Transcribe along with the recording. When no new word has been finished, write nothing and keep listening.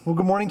Well,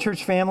 good morning,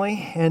 church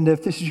family. And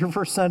if this is your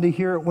first Sunday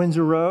here at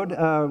Windsor Road,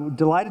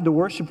 delighted to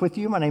worship with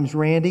you. My name's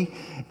Randy.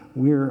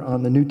 We're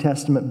on the New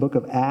Testament book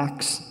of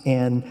Acts,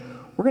 and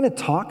we're going to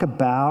talk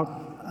about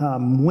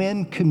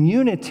when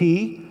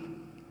community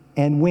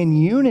and when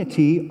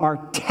unity are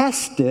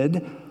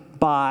tested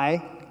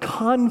by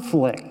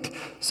conflict.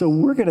 So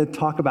we're going to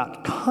talk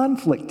about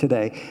conflict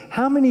today.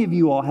 How many of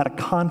you all had a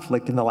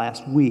conflict in the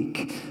last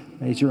week?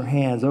 Raise your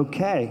hands.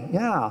 Okay,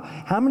 yeah.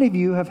 How many of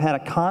you have had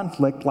a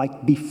conflict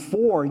like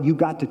before you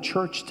got to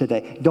church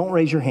today? Don't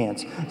raise your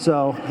hands.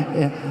 So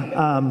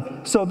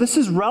this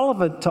is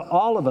relevant to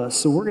all of us.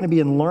 So we're going to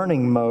be in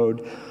learning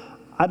mode.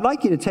 I'd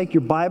like you to take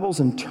your Bibles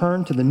and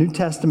turn to the New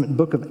Testament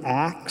book of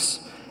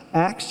Acts,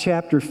 Acts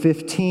chapter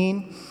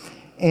 15.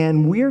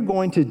 And we're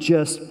going to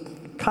just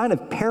kind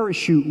of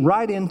parachute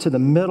right into the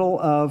middle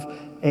of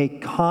a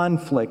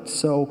conflict.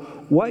 So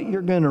what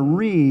you're going to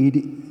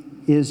read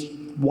is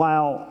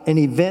while an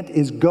event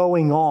is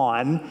going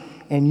on,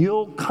 and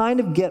you'll kind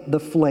of get the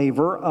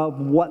flavor of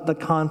what the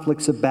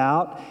conflict's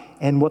about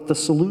and what the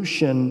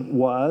solution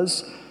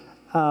was.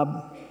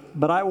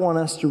 But I want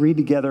us to read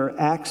together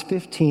Acts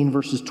 15,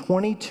 verses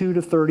 22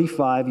 to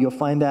 35. You'll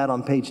find that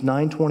on page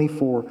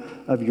 924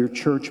 of your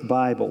church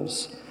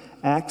Bibles.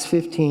 Acts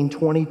 15,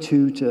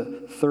 22 to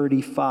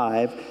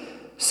 35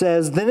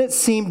 says, "Then it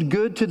seemed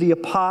good to the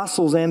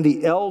apostles and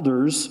the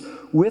elders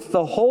with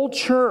the whole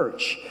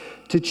church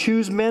to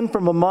choose men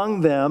from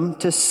among them,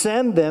 to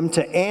send them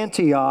to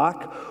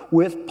Antioch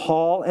with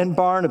Paul and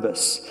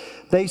Barnabas.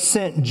 They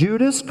sent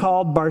Judas,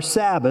 called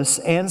Barsabbas,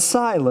 and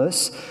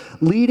Silas,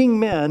 leading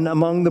men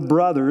among the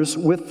brothers,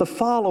 with the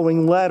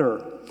following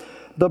letter.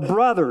 The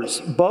brothers,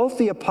 both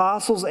the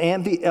apostles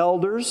and the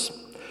elders,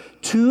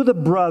 to the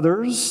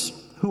brothers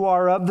who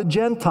are of the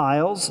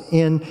Gentiles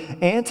in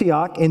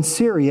Antioch and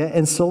Syria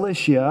and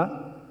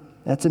Cilicia,"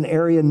 that's an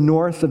area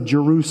north of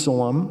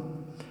Jerusalem,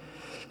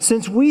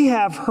 "since we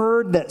have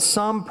heard that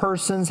some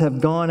persons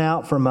have gone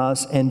out from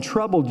us and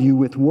troubled you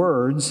with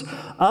words,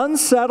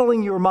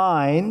 unsettling your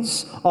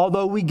minds,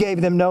 although we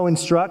gave them no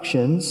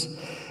instructions,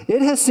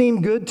 it has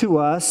seemed good to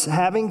us,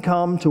 having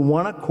come to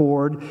one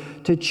accord,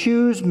 to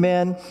choose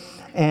men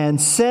and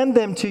send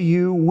them to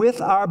you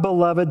with our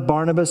beloved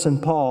Barnabas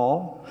and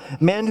Paul,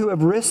 men who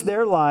have risked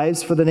their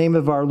lives for the name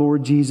of our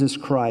Lord Jesus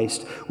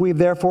Christ. We have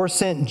therefore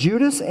sent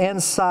Judas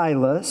and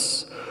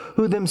Silas,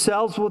 who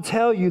themselves will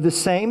tell you the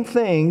same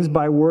things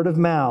by word of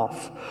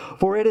mouth.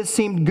 For it has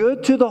seemed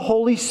good to the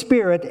Holy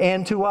Spirit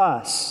and to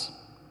us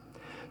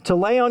to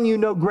lay on you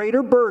no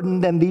greater burden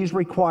than these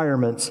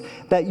requirements,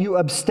 that you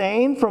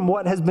abstain from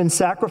what has been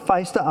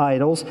sacrificed to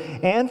idols,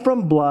 and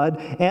from blood,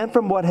 and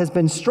from what has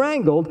been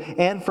strangled,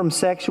 and from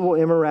sexual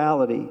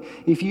immorality.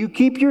 If you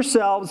keep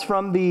yourselves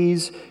from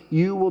these,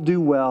 you will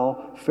do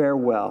well.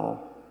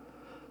 Farewell."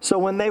 So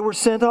when they were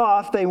sent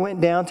off, they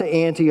went down to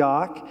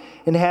Antioch,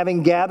 and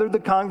having gathered the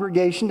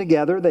congregation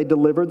together, they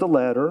delivered the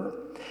letter.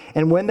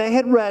 And when they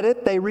had read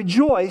it, they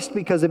rejoiced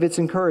because of its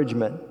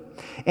encouragement.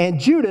 And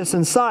Judas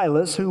and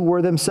Silas, who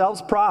were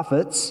themselves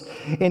prophets,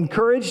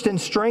 encouraged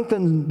and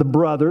strengthened the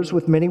brothers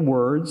with many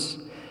words.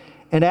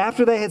 And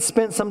after they had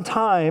spent some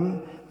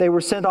time, they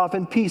were sent off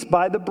in peace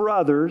by the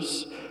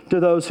brothers to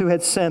those who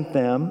had sent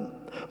them.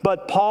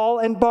 But Paul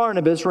and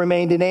Barnabas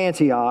remained in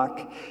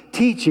Antioch,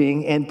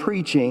 teaching and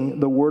preaching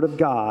the word of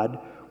God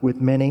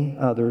with many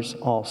others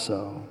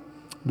also.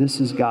 This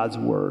is God's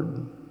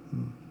word.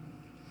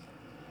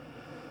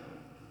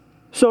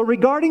 So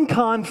regarding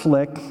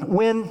conflict,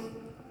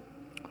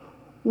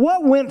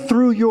 what went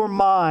through your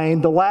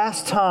mind the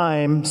last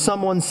time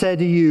someone said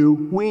to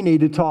you, "We need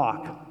to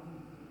talk"?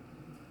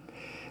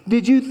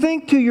 Did you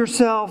think to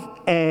yourself,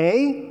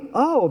 A,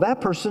 "Oh,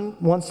 that person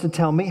wants to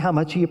tell me how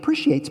much he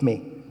appreciates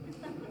me"?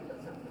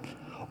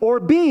 Or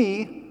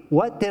B,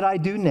 "What did I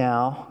do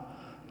now?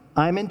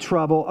 I'm in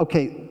trouble.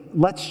 Okay,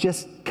 let's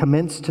just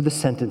commence to the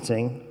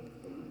sentencing."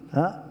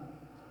 Huh?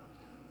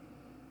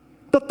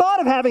 The thought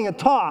of having a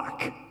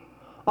talk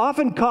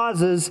often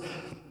causes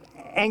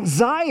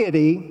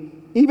anxiety,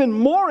 even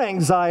more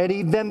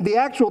anxiety than the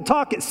actual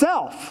talk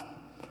itself.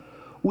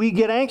 We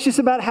get anxious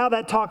about how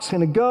that talk's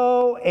going to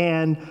go,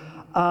 and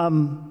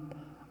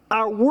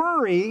our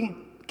worry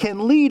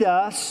can lead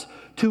us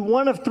to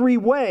one of three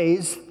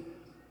ways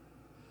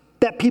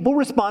that people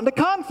respond to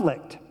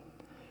conflict: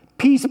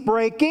 peace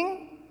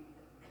breaking,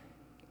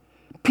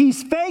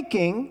 peace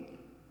faking,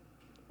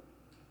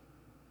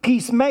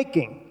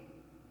 peacemaking.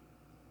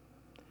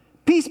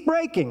 Peace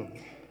breaking,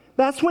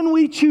 that's when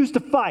we choose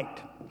to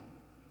fight.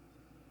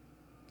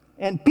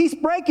 And peace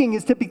breaking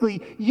is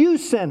typically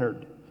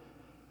you-centered.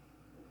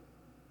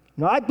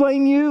 I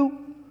blame you,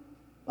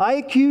 I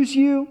accuse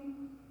you,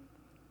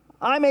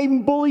 I may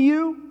even bully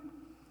you.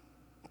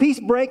 Peace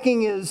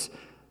breaking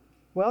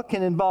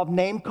can involve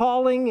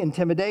name-calling,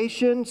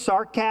 intimidation,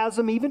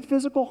 sarcasm, even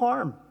physical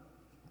harm.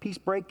 Peace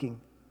breaking.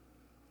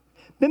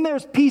 Then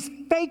there's peace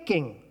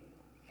faking.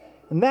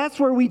 And that's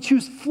where we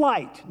choose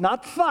flight.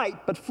 Not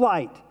fight, but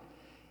flight.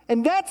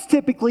 And that's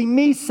typically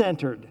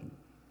me-centered.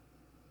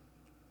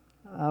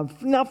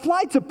 Now,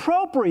 flight's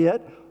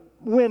appropriate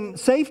when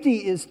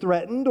safety is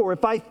threatened, or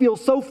if I feel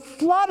so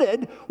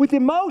flooded with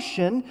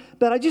emotion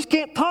that I just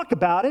can't talk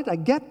about it. I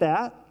get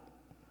that.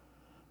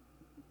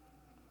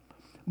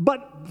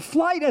 But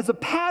flight as a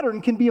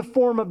pattern can be a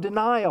form of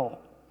denial,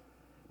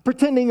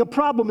 pretending a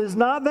problem is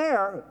not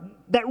there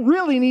that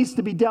really needs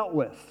to be dealt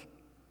with.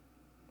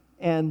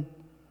 And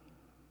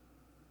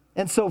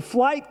so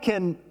flight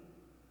can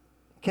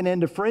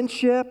end a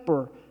friendship,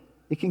 or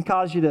it can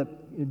cause you to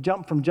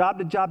jump from job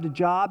to job to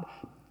job.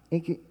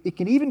 It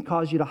can even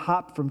cause you to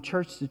hop from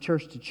church to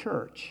church to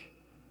church.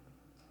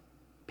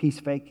 Peace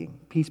faking,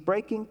 peace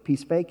breaking,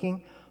 peace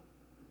faking.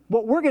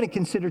 What we're going to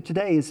consider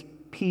today is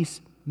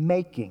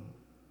peacemaking.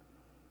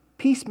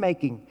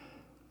 Peacemaking.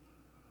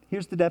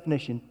 Here's the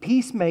definition.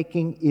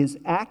 Peacemaking is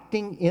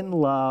acting in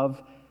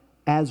love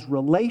as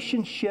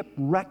relationship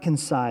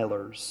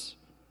reconcilers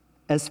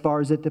as far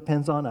as it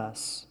depends on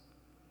us.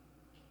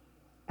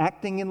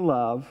 Acting in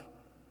love,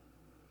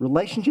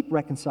 relationship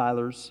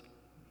reconcilers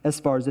as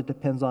far as it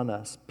depends on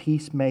us.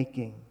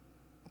 Peacemaking.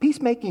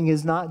 Peacemaking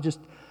is not just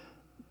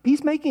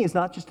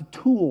a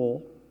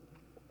tool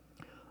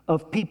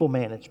of people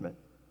management.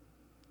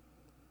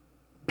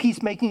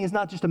 Peacemaking is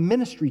not just a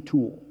ministry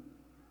tool,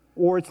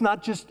 or it's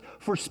not just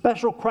for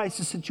special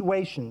crisis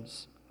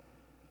situations.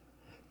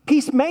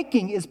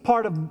 Peacemaking is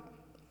part of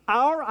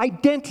our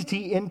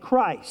identity in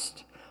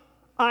Christ.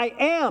 I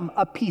am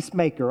a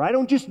peacemaker. I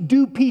don't just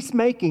do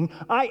peacemaking.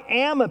 I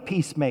am a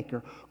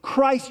peacemaker.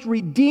 Christ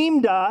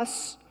redeemed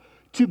us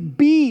to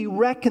be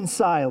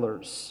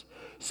reconcilers.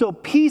 So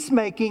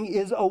peacemaking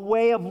is a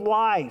way of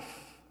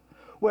life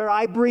where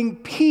I bring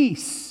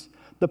peace,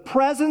 the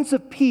presence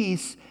of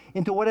peace,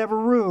 into whatever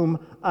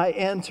room I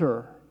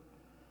enter.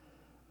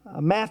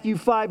 Matthew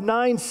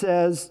 5:9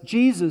 says,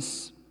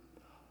 Jesus,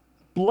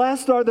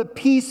 blessed are the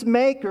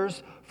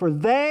peacemakers, for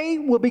they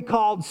will be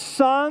called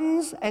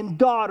sons and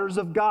daughters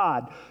of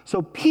God.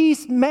 So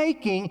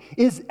peacemaking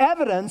is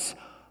evidence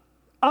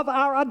of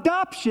our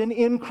adoption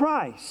in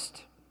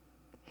Christ.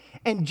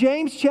 And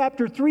James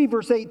chapter 3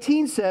 verse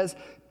 18 says,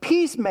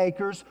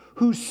 peacemakers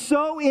who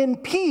sow in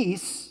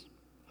peace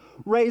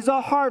raise a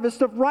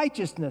harvest of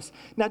righteousness.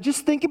 Now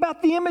just think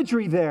about the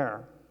imagery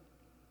there.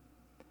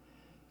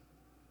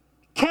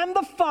 Can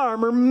the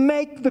farmer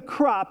make the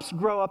crops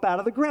grow up out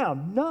of the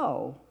ground?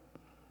 No.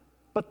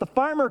 But the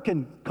farmer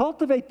can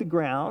cultivate the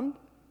ground,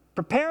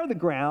 prepare the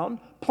ground,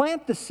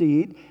 plant the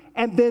seed,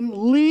 and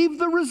then leave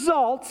the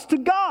results to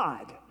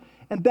God.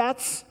 And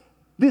that's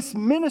this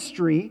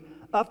ministry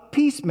of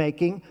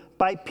peacemaking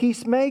by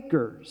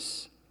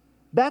peacemakers.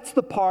 That's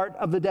the part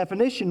of the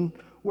definition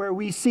where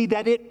we see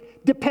that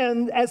it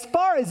depends, as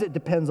far as it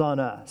depends on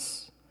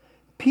us.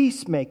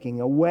 Peacemaking,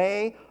 a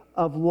way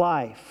of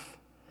life.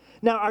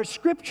 Now, our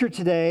scripture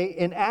today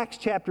in Acts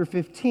chapter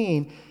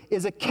 15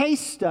 is a case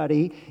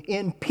study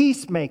in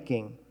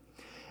peacemaking.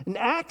 And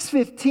Acts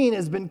 15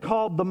 has been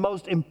called the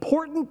most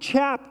important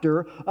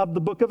chapter of the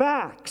book of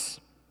Acts.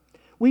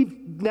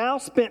 We've now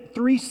spent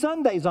 3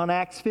 Sundays on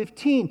Acts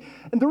 15.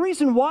 And the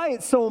reason why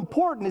it's so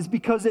important is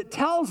because it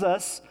tells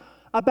us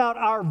about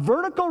our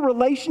vertical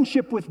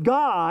relationship with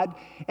God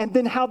and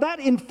then how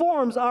that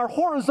informs our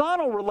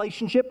horizontal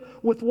relationship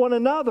with one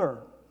another.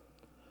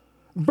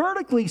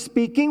 Vertically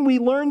speaking, we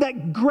learn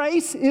that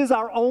grace is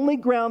our only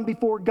ground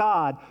before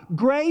God.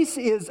 Grace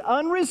is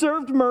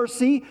unreserved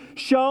mercy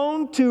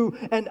shown to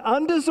an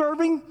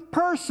undeserving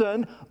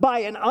person by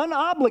an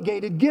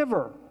unobligated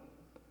giver.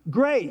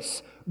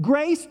 Grace.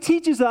 Grace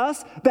teaches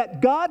us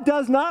that God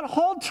does not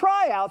hold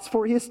tryouts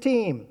for his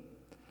team.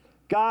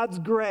 God's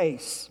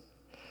grace.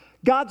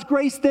 God's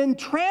grace then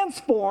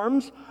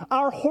transforms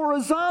our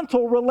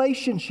horizontal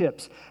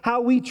relationships,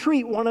 how we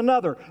treat one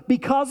another.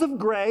 Because of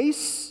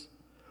grace,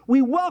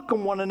 we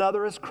welcome one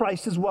another as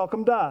Christ has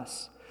welcomed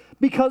us.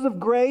 Because of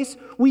grace,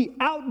 we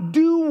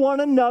outdo one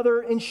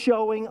another in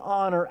showing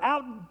honor.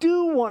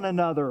 Outdo one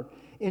another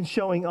in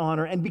showing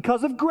honor. And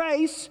because of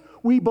grace,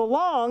 we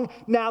belong,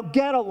 now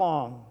get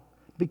along.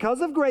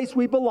 Because of grace,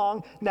 we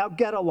belong, now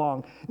get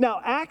along.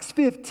 Now, Acts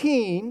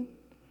 15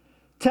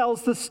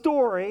 tells the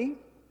story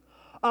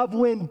of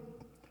when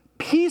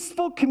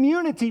peaceful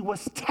community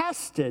was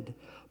tested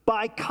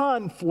by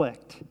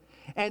conflict.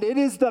 And it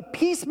is the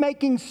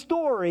peacemaking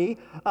story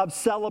of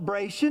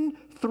celebration,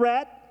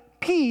 threat,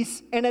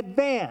 peace, and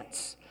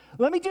advance.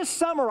 Let me just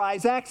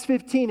summarize Acts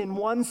 15 in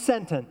one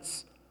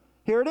sentence.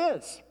 Here it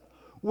is.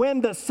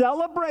 When the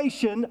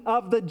celebration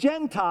of the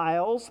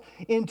Gentiles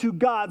into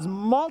God's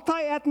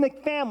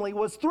multi-ethnic family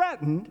was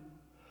threatened,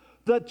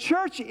 the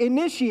church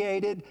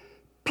initiated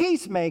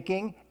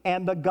peacemaking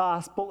and the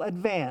gospel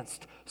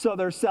advanced. So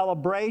there's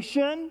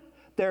celebration,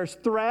 there's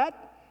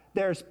threat,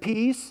 there's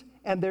peace,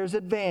 and there's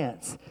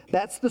advance.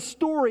 That's the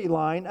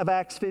storyline of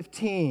Acts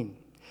 15.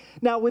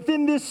 Now,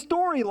 within this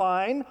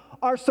storyline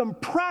are some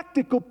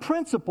practical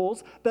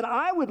principles that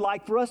I would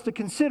like for us to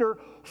consider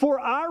for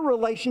our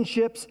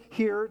relationships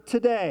here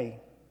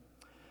today.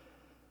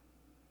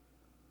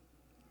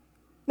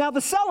 Now,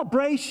 the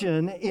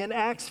celebration in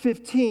Acts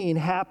 15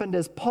 happened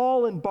as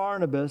Paul and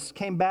Barnabas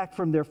came back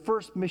from their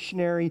first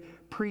missionary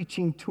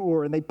preaching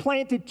tour. And they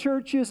planted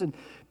churches and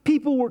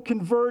people were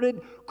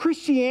converted.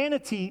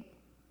 Christianity,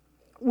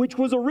 which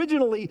was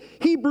originally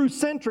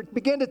Hebrew-centric,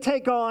 began to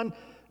take on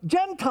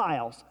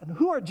Gentiles. And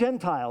who are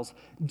Gentiles?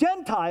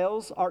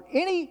 Gentiles are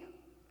any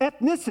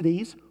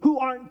ethnicities who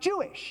aren't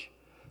Jewish.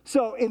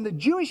 So in the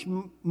Jewish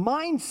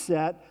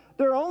mindset,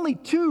 there are only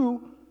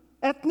two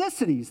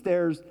ethnicities.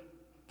 There's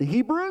the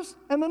Hebrews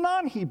and the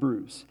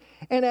non-Hebrews.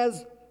 And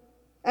as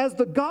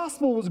the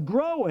gospel was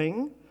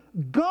growing,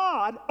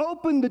 God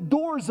opened the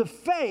doors of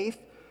faith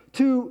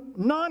to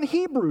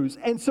non-Hebrews.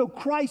 And so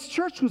Christ's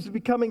church was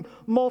becoming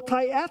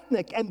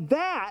multi-ethnic. And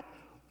that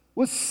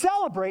was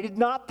celebrated,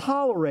 not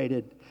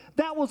tolerated.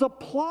 That was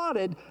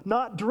applauded,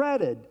 not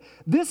dreaded.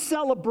 This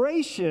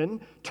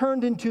celebration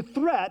turned into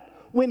threat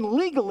when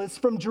legalists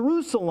from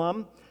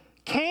Jerusalem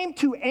came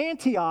to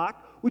Antioch,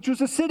 which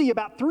was a city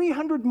about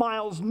 300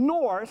 miles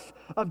north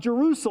of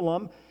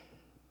Jerusalem.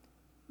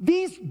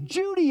 These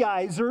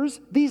Judaizers,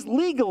 these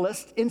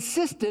legalists,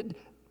 insisted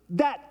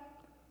that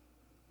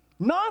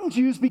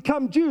non-Jews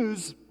become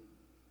Jews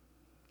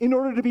in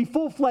order to be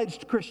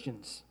full-fledged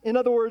Christians. In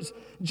other words,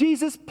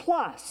 Jesus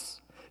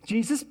plus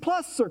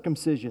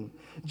circumcision.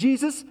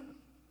 Jesus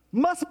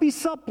must be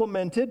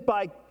supplemented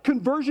by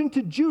conversion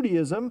to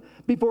Judaism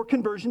before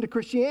conversion to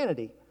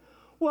Christianity.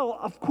 Well,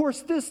 of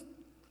course, this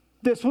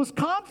was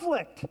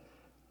conflict.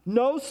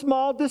 No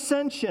small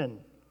dissension.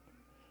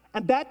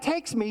 And that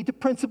takes me to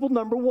principle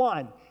number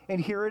 1, and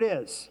here it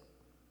is.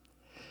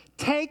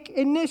 Take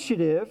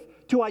initiative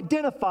to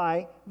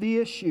identify the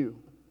issue.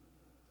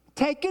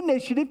 Take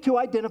initiative to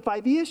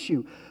identify the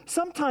issue.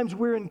 Sometimes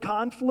we're in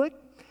conflict,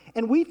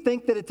 and we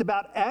think that it's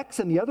about X,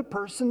 and the other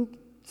person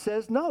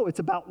says, no, it's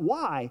about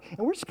Y.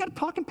 And we're just kind of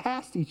talking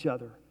past each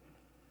other.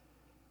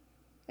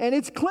 And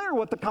it's clear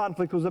what the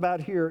conflict was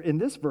about here in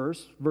this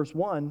verse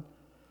 1.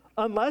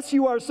 Unless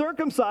you are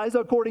circumcised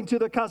according to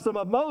the custom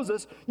of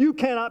Moses, you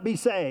cannot be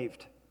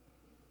saved.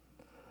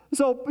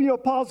 So,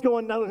 Paul's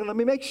going, now let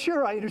me make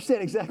sure I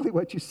understand exactly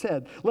what you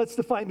said. Let's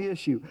define the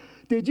issue.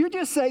 Did you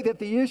just say that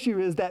the issue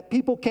is that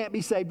people can't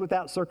be saved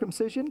without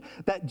circumcision?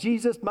 That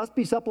Jesus must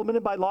be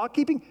supplemented by law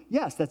keeping?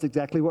 Yes, that's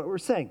exactly what we're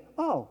saying.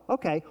 Oh,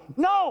 okay.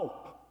 No!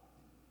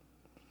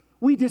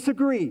 We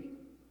disagree.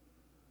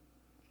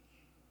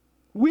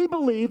 We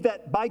believe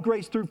that by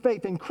grace through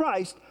faith in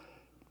Christ,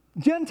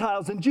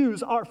 Gentiles and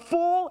Jews are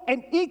full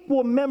and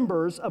equal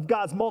members of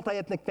God's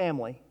multi-ethnic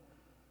family.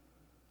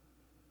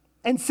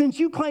 And since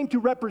you claim to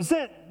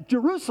represent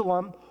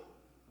Jerusalem,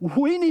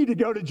 we need to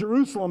go to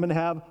Jerusalem and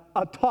have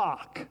a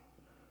talk.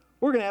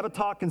 We're going to have a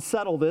talk and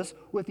settle this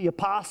with the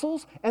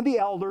apostles and the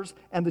elders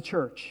and the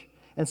church.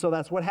 And so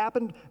that's what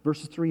happened.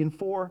 Verses 3 and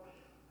 4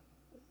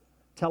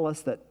 tell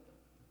us that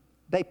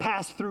they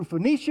passed through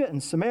Phoenicia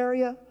and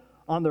Samaria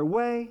on their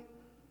way,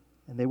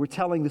 and they were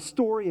telling the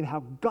story of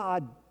how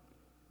God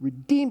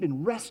redeemed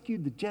and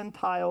rescued the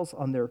Gentiles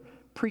on their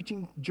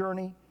preaching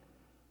journey.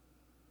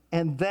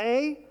 And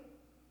they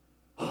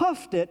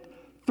hoofed it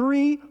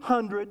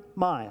 300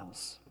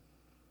 miles.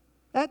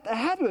 That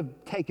had to have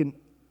taken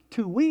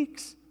 2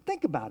 weeks.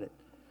 Think about it.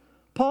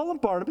 Paul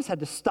and Barnabas had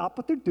to stop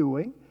what they're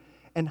doing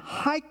and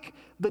hike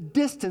the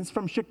distance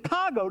from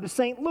Chicago to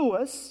St.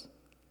 Louis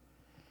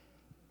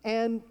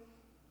and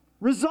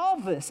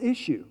resolve this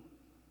issue.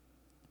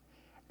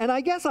 And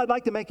I guess I'd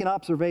like to make an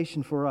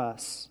observation for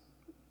us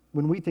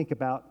when we think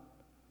about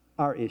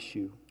our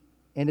issue.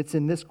 And it's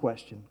in this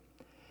question.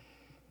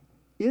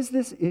 Is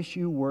this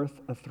issue worth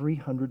a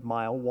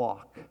 300-mile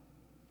walk?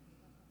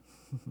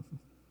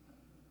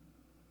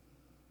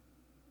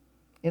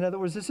 In other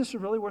words, is this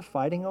really worth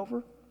fighting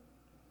over?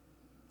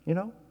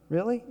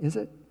 Really? Is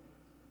it?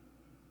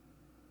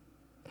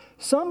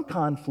 Some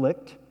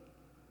conflict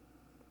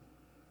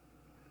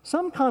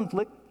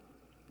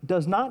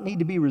does not need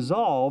to be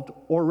resolved,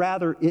 or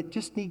rather,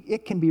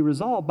 it can be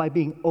resolved by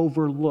being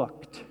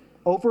overlooked.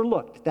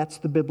 Overlooked, that's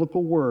the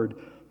biblical word.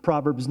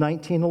 Proverbs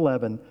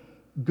 19:11.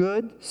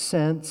 Good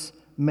sense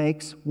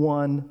makes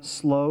one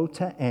slow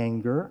to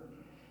anger,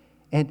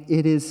 and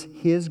it is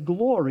his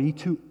glory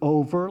to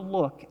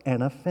overlook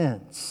an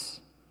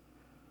offense.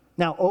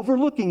 Now,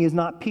 overlooking is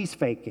not peace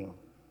faking.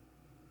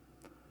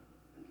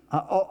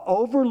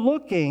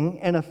 Overlooking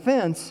an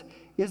offense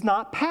is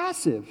not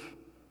passive.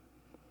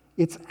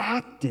 It's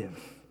active.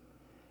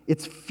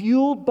 It's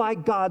fueled by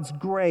God's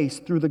grace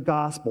through the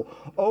gospel.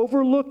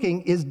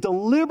 Overlooking is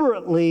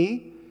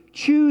deliberately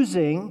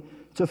choosing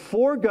to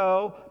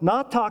forego,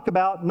 not talk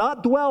about,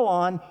 not dwell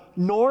on,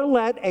 nor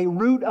let a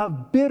root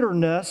of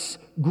bitterness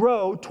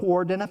grow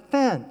toward an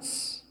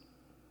offense.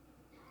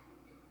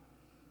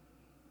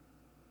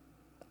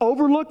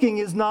 Overlooking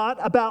is not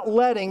about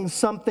letting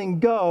something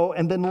go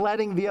and then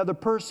letting the other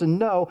person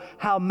know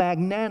how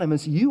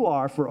magnanimous you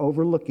are for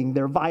overlooking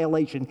their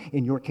violation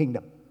in your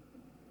kingdom.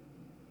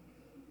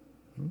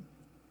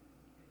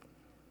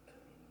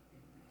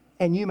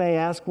 And you may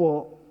ask,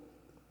 well,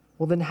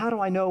 then how do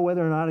I know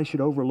whether or not I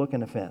should overlook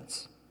an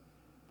offense?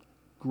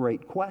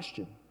 Great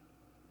question.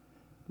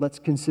 Let's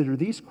consider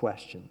these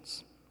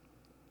questions,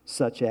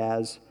 such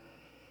as,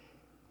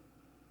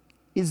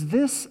 is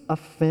this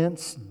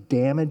offense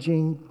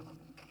damaging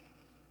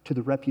to to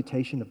the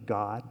reputation of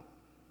God?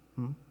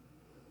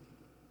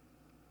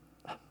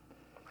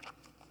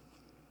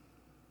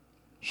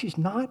 She's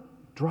not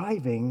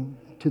driving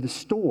to the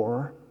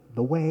store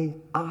the way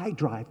I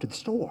drive to the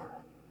store.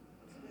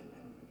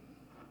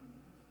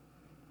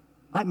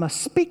 I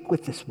must speak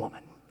with this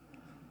woman.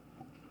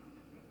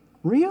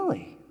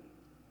 Really?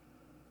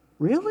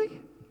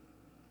 Really?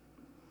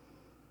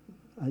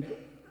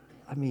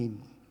 I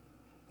mean,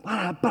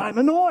 but I'm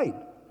annoyed.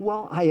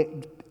 Well,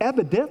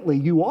 evidently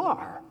you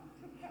are.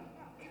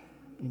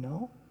 You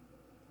know?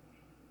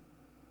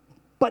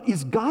 But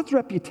is God's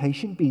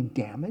reputation being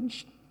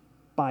damaged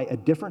by a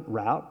different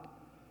route?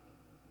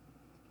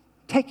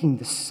 Taking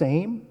the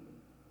same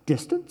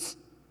distance?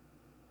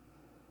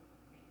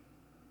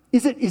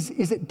 Is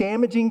it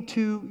damaging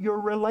to your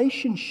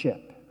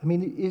relationship? I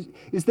mean,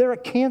 is there a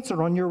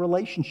cancer on your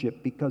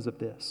relationship because of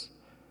this?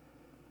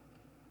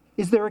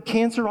 Is there a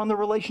cancer on the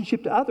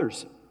relationship to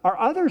others? Are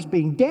others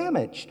being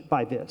damaged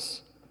by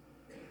this?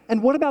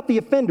 And what about the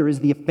offender?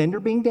 Is the offender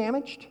being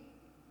damaged?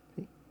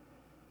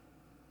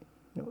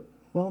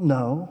 Well,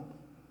 no.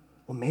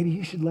 Well, maybe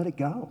you should let it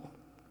go.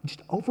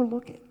 Just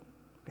overlook it,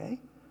 okay?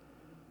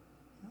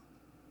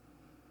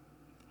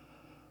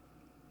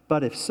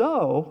 But if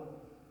so,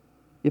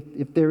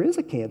 if there is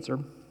a cancer,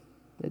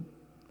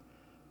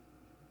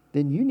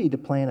 then you need to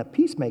plan a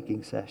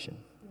peacemaking session.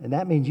 And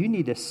that means you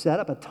need to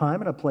set up a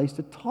time and a place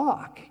to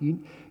talk.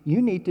 You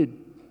need to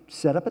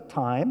set up a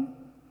time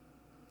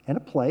and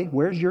a place.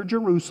 Where's your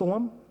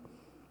Jerusalem?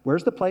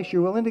 Where's the place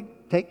you're willing to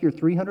take your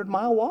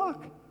 300-mile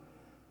walk?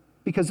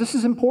 Because this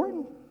is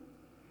important.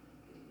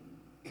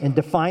 And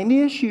define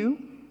the issue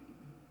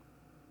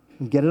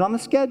and get it on the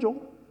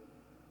schedule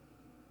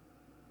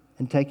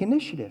and take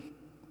initiative.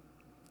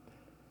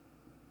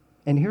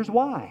 And here's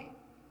why.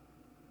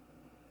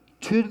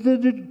 To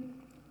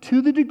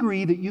the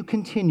degree that you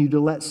continue to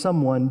let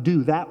someone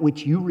do that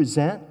which you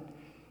resent,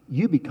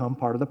 you become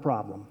part of the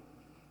problem.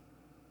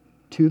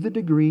 To the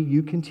degree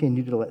you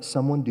continue to let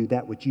someone do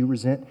that which you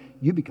resent,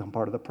 you become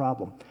part of the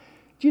problem.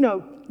 Do you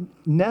know,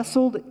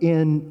 nestled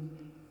in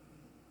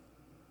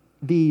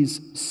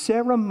these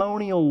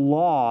ceremonial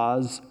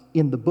laws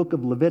in the book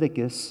of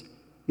Leviticus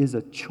is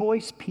a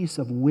choice piece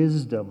of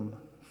wisdom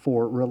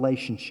for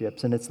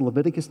relationships, and it's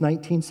Leviticus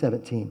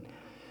 19:17.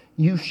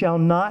 You shall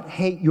not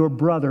hate your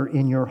brother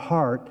in your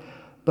heart,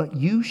 but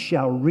you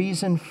shall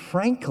reason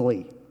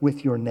frankly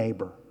with your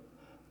neighbor,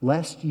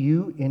 lest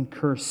you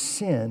incur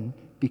sin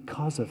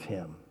because of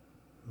him.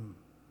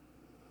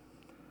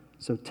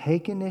 So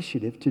take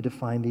initiative to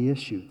define the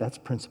issue. That's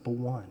principle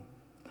one.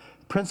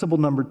 Principle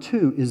number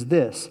two is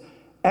this: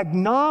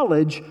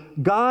 acknowledge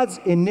God's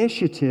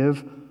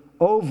initiative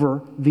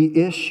over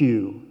the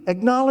issue.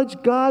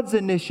 Acknowledge God's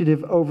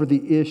initiative over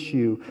the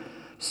issue.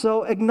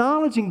 So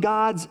acknowledging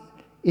God's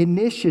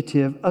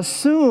initiative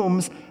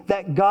assumes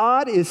that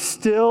God is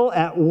still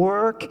at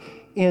work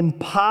in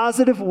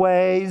positive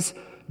ways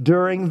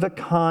during the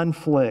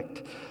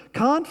conflict.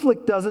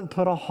 Conflict doesn't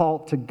put a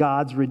halt to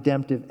God's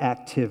redemptive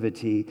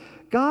activity.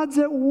 God's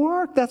at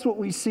work. That's what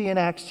we see in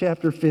Acts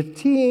chapter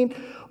 15.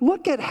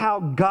 Look at how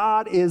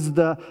God is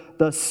the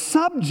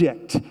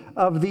subject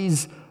of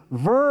these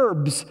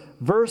verbs.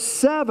 Verse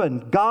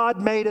 7,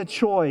 God made a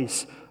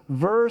choice.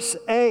 Verse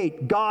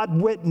 8, God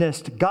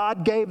witnessed.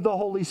 God gave the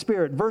Holy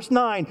Spirit. Verse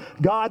 9,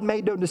 God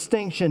made no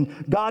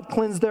distinction. God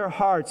cleansed their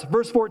hearts.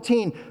 Verse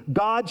 14,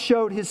 God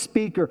showed his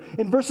speaker.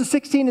 In verses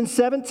 16 and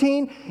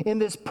 17, in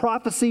this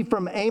prophecy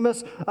from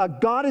Amos,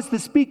 God is the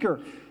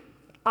speaker.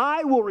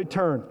 I will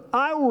return.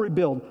 I will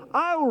rebuild.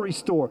 I will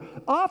restore.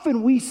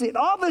 Often we see,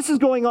 all this is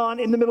going on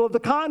in the middle of the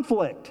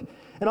conflict.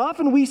 And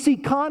often we see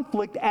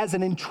conflict as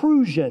an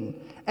intrusion,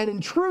 an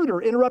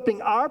intruder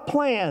interrupting our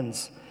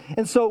plans.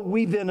 And so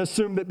we then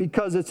assume that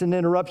because it's an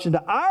interruption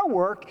to our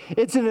work,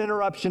 it's an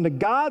interruption to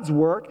God's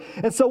work.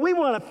 And so we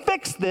want to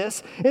fix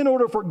this in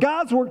order for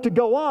God's work to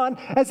go on,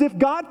 as if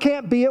God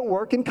can't be at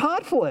work in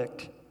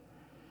conflict.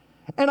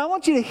 And I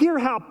want you to hear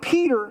how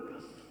Peter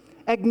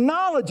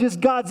acknowledges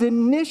God's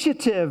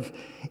initiative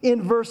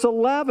in verse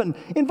 11.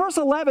 In verse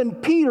 11,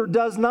 Peter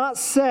does not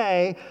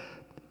say,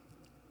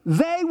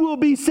 they will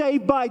be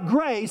saved by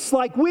grace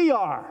like we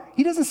are.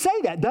 He doesn't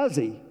say that, does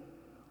he?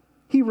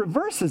 He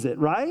reverses it,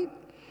 right?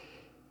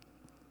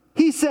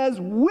 He says,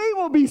 we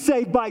will be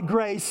saved by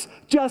grace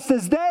just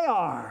as they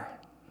are.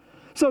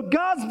 So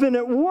God's been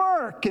at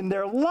work in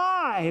their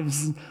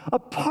lives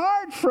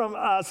apart from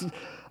us.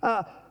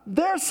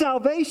 Their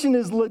salvation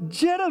is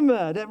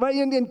legitimate.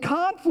 In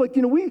conflict,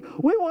 we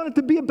want it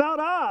to be about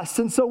us.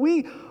 And so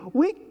we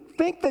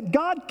think that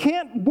God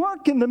can't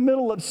work in the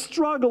middle of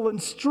struggle and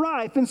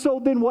strife. And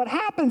so then what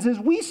happens is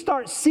we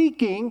start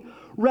seeking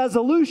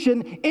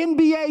resolution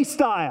NBA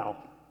style.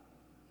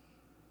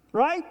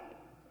 Right?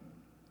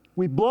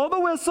 We blow the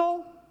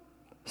whistle,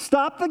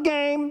 stop the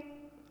game,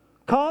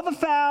 call the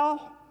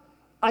foul,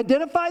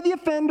 identify the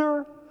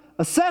offender,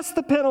 assess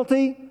the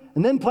penalty,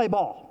 and then play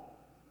ball.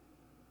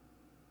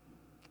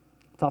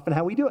 It's often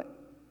how we do it.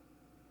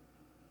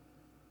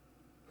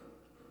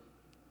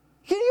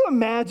 Can you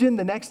imagine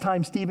the next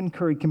time Stephen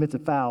Curry commits a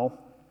foul,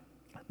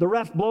 The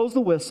ref blows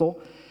the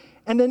whistle,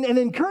 and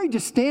then Curry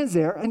just stands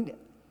there, and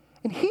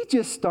he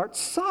just starts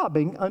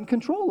sobbing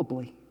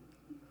uncontrollably.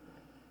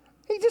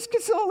 He just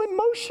gets all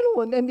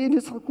emotional, and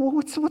it's like, well,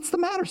 what's the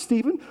matter,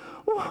 Stephen?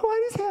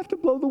 Why does he have to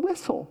blow the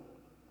whistle?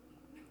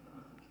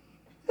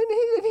 And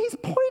he's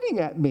pointing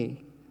at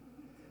me.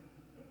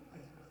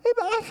 Hey,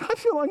 but I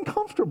feel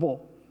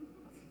uncomfortable.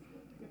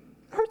 It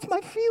hurts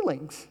my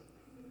feelings.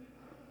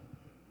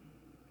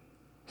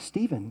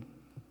 Stephen,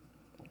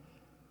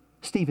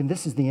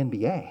 this is the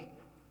NBA.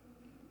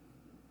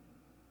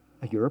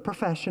 You're a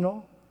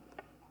professional.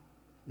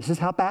 This is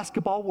how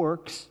basketball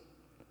works.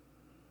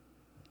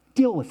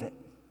 Deal with it.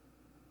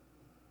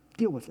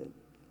 Deal with it.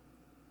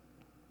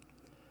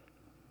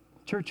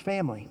 Church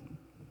family,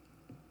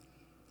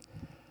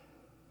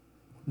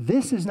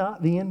 this is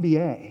not the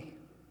NBA.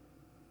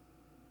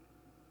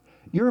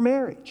 Your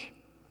marriage,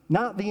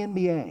 not the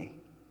NBA.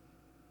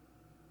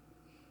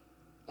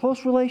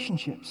 Close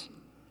relationships,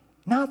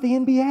 not the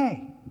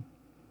NBA.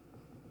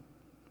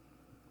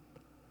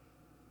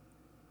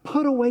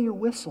 Put away your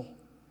whistle.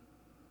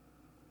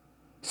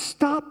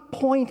 Stop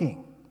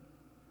pointing.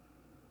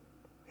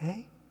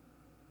 Okay?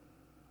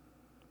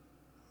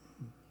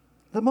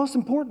 The most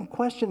important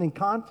question in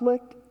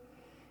conflict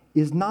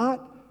is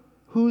not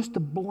who's to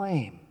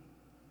blame.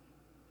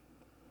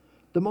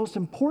 The most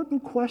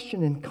important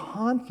question in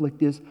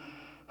conflict is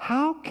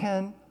how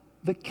can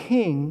the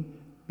king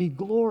be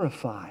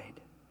glorified?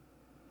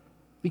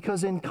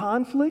 Because in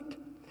conflict,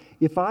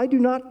 if I do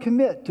not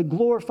commit to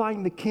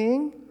glorifying the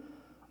king,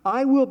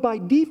 I will by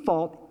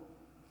default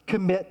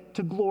commit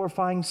to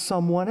glorifying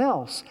someone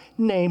else,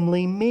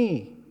 namely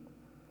me.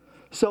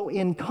 So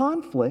in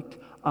conflict,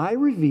 I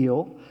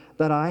reveal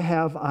that I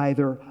have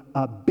either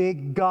a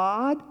big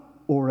God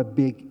or a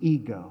big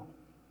ego.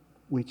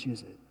 Which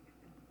is it?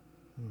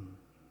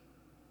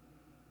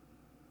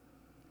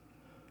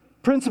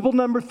 Principle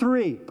number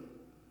 3.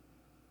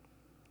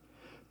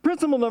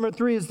 Principle number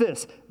 3 is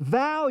this: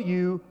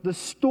 value the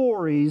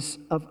stories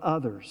of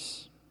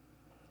others.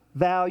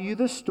 Value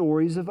the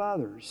stories of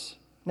others.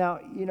 Now,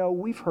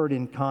 we've heard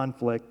in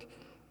conflict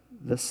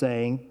the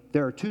saying,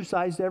 there are two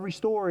sides to every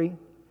story.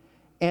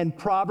 And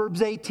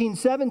Proverbs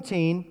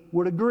 18:17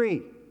 would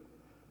agree.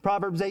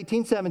 Proverbs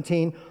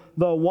 18:17,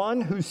 the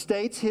one who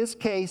states his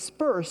case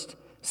first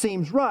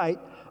seems right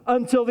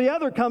until the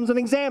other comes and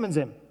examines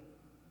him.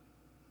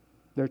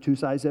 There are two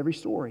sides to every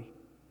story.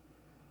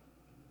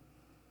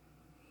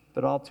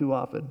 But all too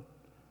often,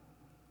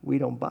 we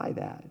don't buy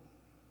that.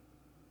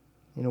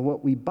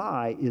 What we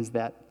buy is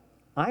that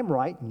I'm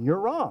right and you're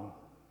wrong.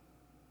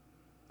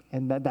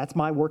 And that's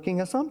my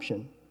working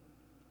assumption.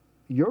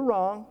 You're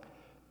wrong.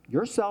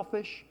 You're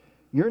selfish,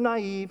 you're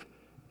naive,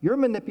 you're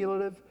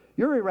manipulative,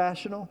 you're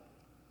irrational,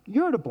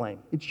 you're to blame.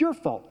 It's your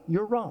fault.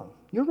 You're wrong.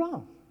 You're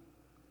wrong.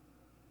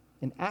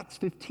 And Acts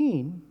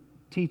 15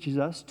 teaches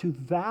us to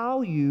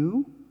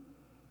value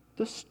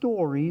the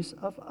stories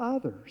of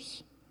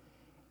others.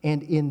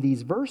 And in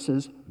these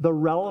verses, the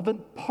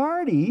relevant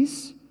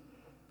parties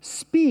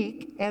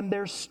speak and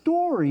their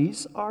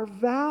stories are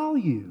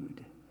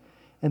valued.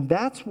 And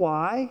that's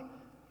why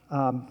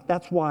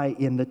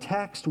in the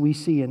text we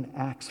see in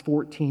Acts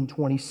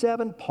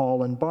 14:27,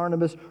 Paul and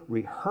Barnabas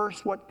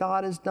rehearse what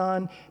God has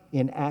done.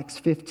 In Acts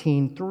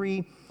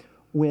 15:3,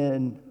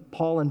 when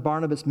Paul and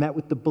Barnabas met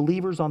with the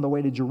believers on the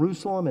way to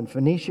Jerusalem and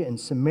Phoenicia and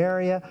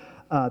Samaria,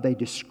 they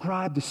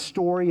describe the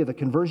story of the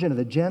conversion of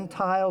the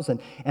Gentiles.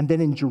 And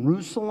then in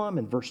Jerusalem,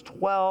 in verse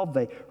 12,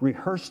 they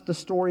rehearsed the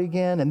story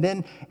again.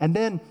 And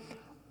then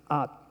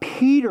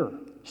Peter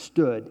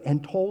stood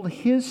and told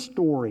his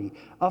story,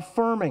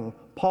 affirming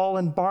Paul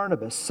and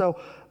Barnabas. So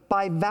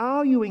by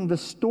valuing the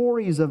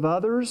stories of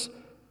others,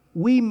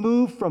 we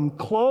move from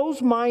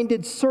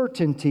closed-minded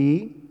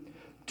certainty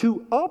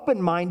to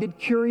open-minded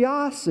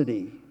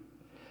curiosity.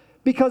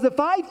 Because if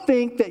I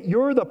think that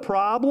you're the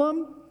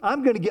problem,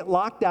 I'm going to get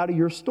locked out of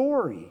your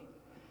story.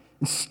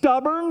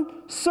 Stubborn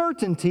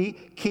certainty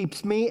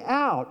keeps me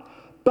out.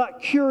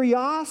 But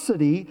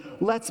curiosity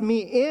lets me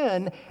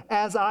in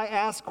as I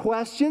ask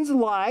questions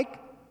like,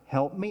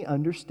 help me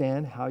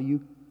understand how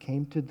you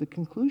came to the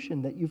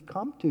conclusion that you've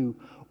come to.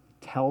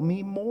 Tell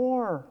me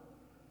more.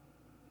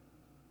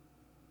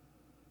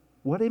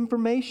 What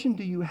information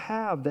do you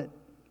have that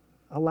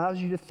allows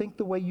you to think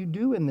the way you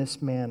do in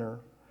this manner?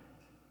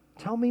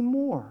 Tell me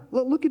more.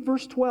 Look at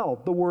verse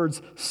 12, the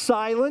words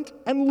silent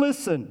and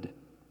listened.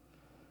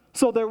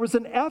 So there was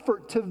an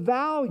effort to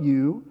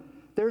value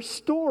their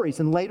stories.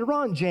 And later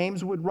on,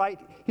 James would write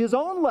his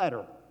own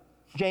letter,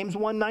 James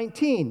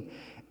 1:19.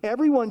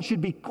 Everyone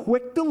should be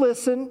quick to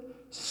listen,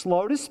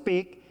 slow to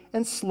speak,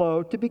 and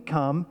slow to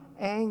become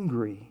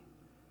angry.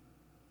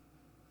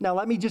 Now,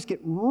 let me just get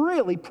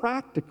really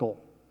practical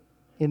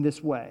in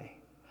this way.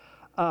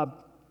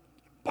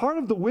 Part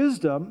of the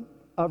wisdom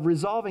of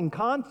resolving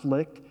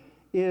conflict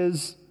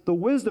is the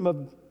wisdom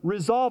of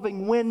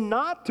resolving when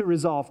not to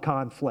resolve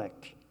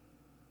conflict.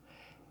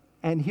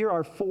 And here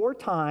are 4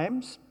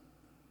 times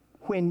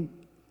when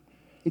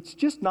it's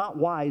just not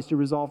wise to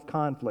resolve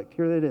conflict.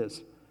 Here it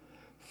is.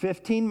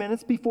 15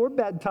 minutes before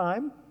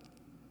bedtime,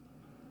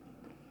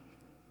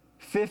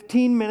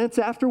 15 minutes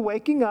after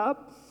waking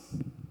up,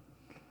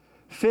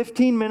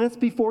 15 minutes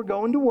before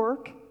going to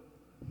work,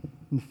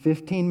 and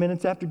 15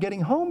 minutes after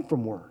getting home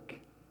from work.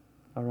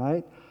 All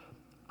right?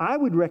 I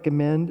would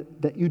recommend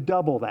that you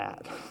double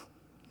that,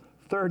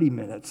 30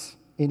 minutes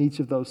in each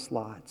of those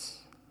slots.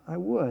 I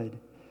would.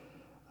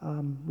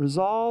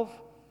 Resolve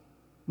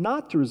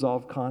not to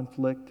resolve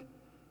conflict,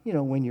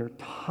 when you're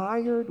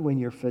tired, when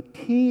you're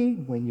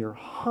fatigued, when you're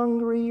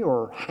hungry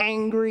or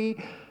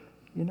hangry,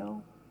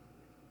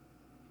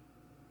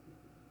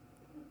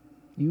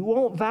 You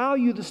won't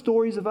value the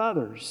stories of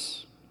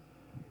others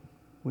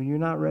when you're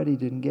not ready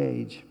to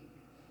engage.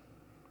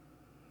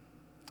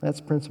 That's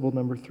principle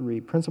number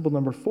 3. Principle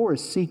number 4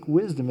 is seek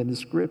wisdom in the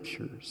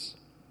Scriptures.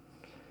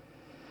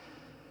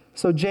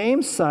 So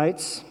James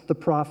cites the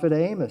prophet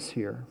Amos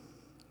here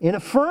in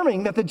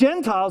affirming that the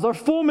Gentiles are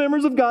full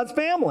members of God's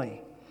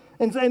family.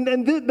 And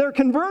their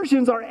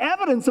conversions are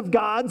evidence of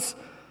God's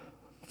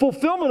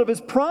fulfillment of His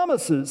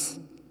promises.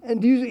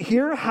 And do you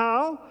hear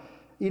how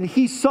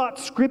He sought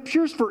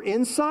Scriptures for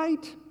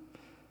insight?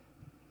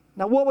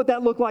 Now, what would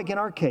that look like in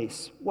our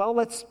case? Well,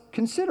 let's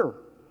consider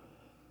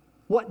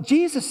what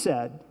Jesus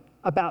said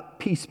about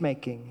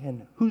peacemaking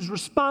and who's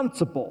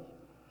responsible.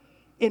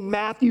 In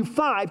Matthew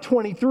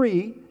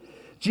 5:23,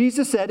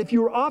 Jesus said, if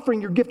you are offering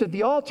your gift at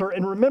the altar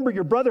and remember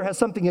your brother has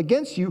something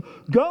against you,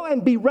 go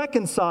and be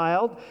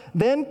reconciled,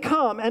 then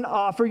come and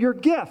offer your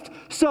gift.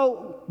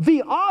 So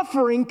the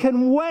offering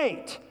can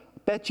wait.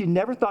 Bet you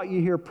never thought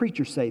you'd hear a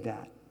preacher say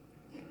that.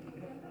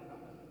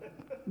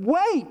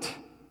 Wait.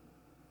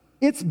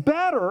 It's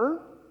better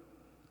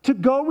to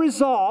go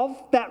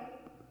resolve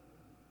that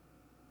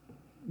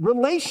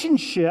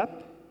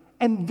relationship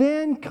and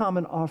then come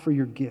and offer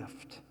your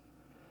gift.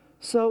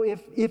 So if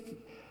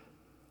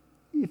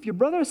your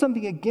brother has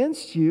something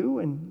against you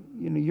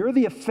and you're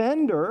the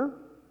offender,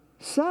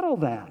 settle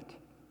that.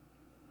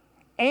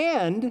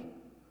 And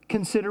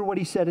consider what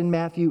he said in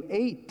Matthew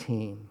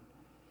 18.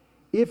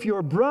 If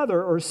your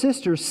brother or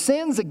sister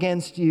sins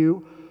against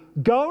you,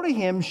 go to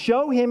him,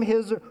 show him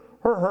his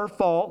or her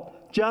fault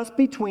just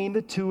between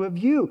the two of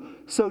you.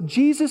 So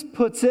Jesus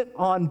puts it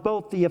on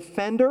both the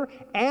offender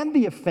and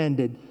the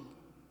offended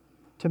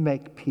to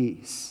make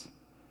peace.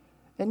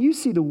 And you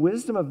see the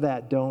wisdom of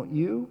that, don't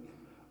you?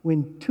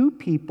 When two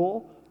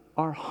people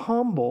are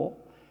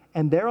humble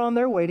and they're on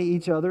their way to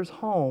each other's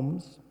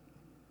homes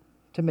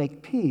to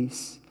make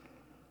peace,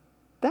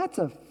 that's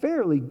a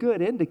fairly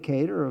good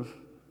indicator of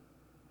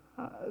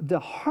the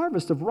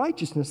harvest of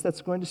righteousness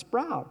that's going to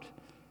sprout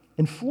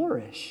and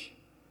flourish.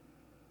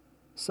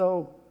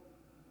 So,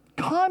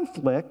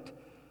 conflict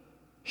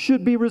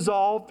should be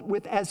resolved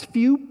with as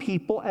few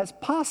people as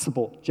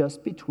possible,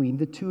 just between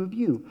the two of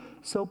you.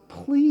 So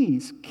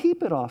please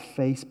keep it off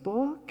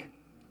Facebook.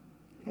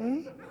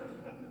 Okay?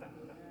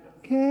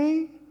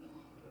 Okay?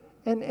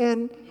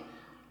 And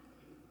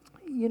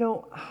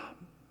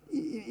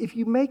if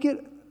you make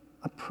it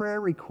a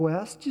prayer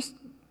request, just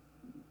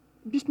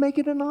make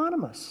it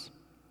anonymous.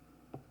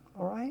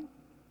 All right?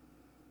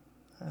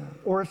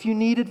 Or if you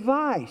need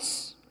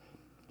advice,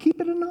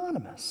 keep it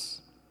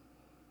anonymous.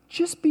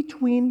 Just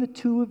between the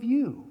two of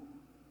you.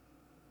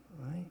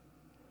 Right?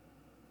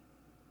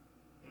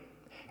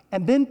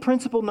 And then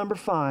principle number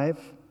 5,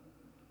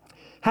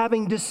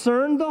 having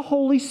discerned the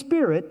Holy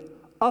Spirit,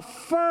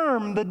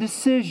 affirm the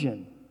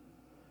decision.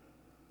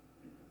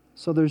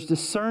 So there's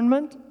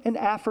discernment and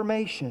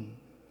affirmation.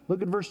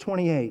 Look at verse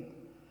 28.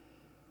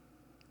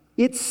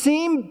 It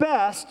seemed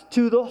best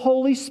to the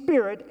Holy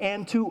Spirit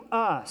and to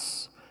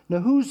us. Now,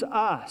 who's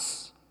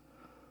us?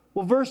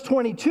 Well, verse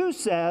 22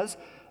 says,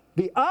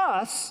 the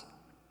us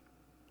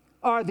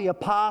are the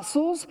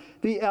apostles,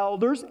 the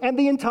elders, and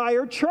the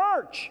entire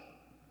church.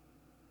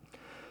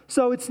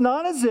 So it's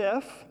not as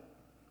if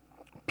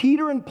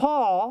Peter and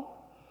Paul,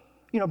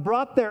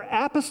 brought their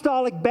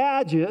apostolic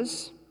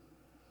badges,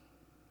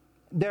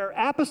 their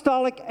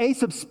apostolic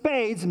ace of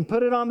spades, and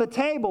put it on the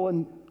table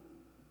and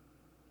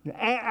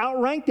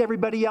outranked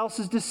everybody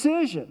else's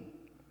decision.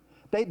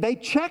 They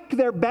checked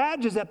their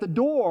badges at the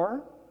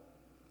door,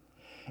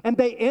 and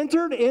they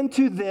entered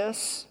into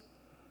this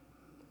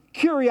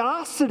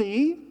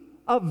curiosity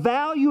of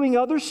valuing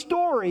other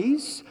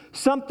stories,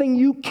 something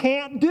you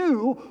can't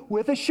do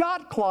with a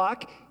shot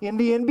clock in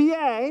the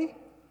NBA.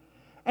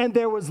 And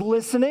there was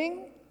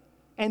listening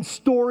and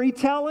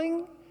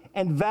storytelling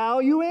and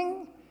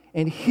valuing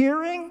and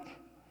hearing.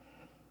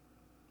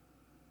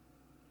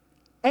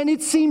 And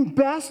it seemed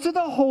best to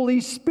the Holy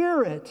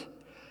Spirit.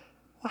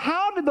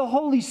 How did the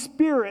Holy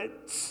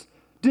Spirit's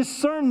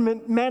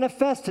discernment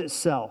manifest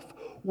itself?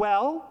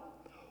 Well,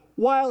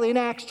 while in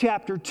Acts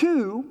chapter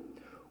 2,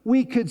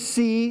 we could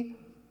see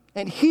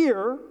and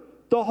hear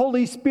the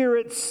Holy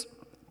Spirit's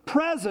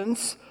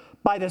presence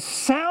by the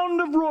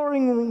sound of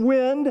roaring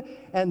wind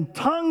and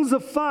tongues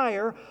of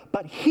fire,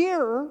 but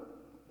here,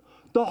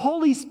 the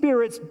Holy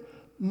Spirit's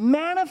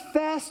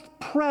manifest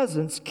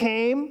presence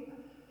came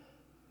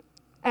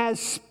as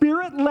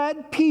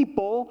Spirit-led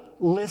people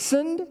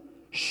listened,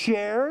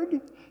 shared,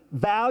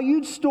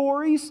 valued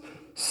stories,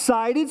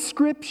 cited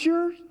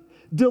Scripture,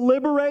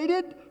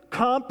 deliberated,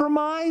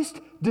 compromised,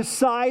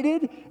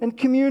 decided, and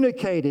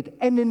communicated.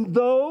 And in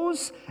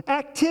those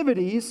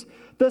activities,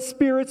 the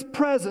Spirit's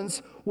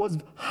presence was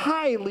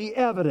highly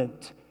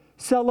evident.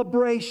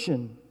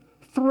 Celebration,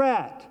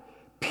 threat,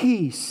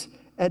 peace,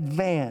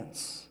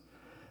 advance.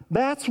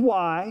 That's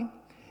why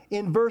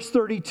in verse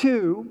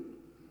 32,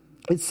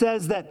 it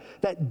says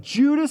that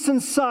Judas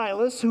and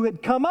Silas, who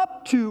had come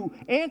up to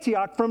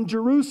Antioch from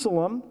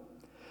Jerusalem,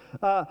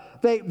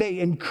 they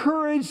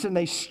encouraged and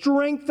they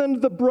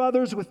strengthened the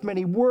brothers with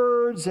many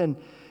words. And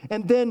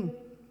then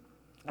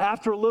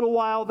after a little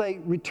while, they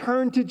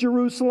returned to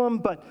Jerusalem.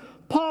 But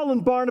Paul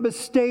and Barnabas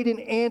stayed in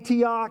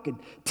Antioch and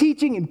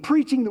teaching and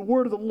preaching the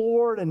word of the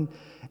Lord.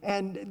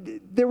 And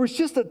there was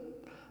just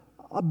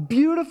a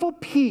beautiful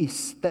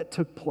peace that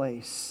took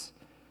place.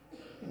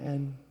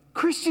 And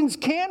Christians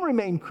can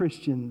remain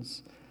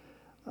Christians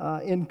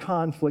in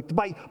conflict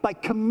by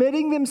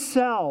committing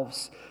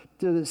themselves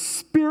to the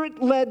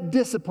Spirit-led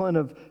discipline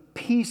of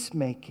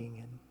peacemaking.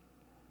 And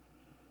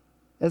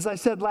as I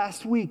said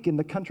last week in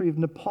the country of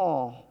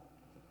Nepal,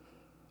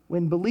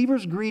 when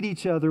believers greet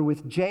each other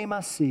with Jai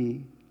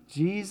Masih,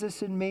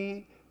 Jesus in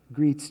me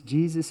greets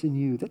Jesus in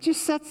you, that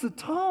just sets the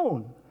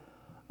tone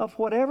of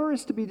whatever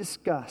is to be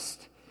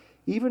discussed,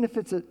 even if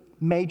it's a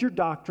major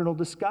doctrinal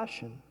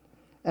discussion,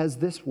 as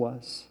this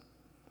was.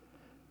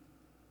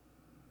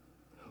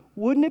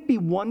 Wouldn't it be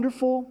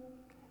wonderful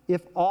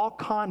if all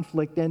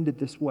conflict ended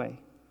this way?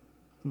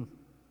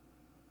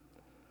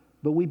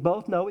 But we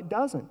both know it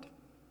doesn't.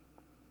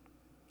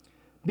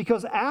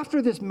 Because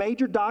after this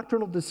major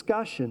doctrinal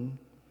discussion,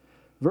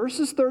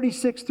 verses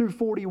 36 through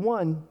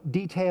 41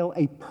 detail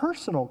a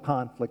personal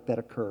conflict that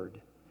occurred.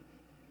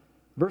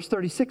 Verse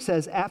 36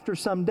 says, after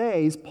some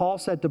days, Paul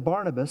said to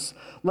Barnabas,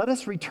 let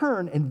us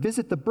return and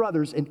visit the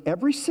brothers in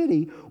every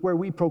city where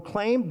we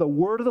proclaim the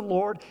word of the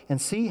Lord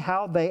and see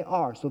how they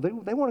are. So they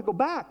want to go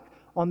back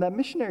on that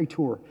missionary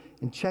tour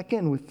and check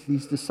in with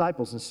these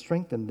disciples and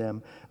strengthen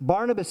them.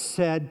 Barnabas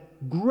said,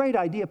 great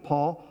idea,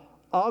 Paul.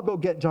 I'll go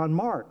get John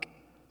Mark.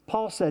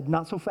 Paul said,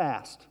 not so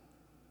fast.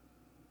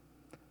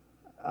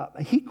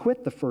 He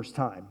quit the first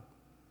time.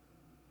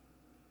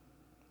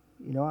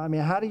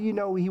 How do you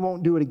know he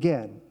won't do it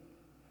again?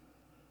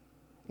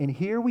 And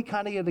here we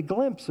kind of get a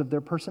glimpse of their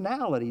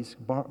personalities.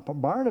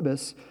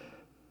 Barnabas,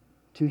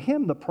 to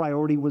him, the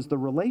priority was the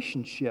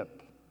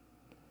relationship.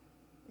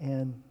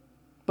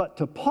 But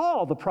to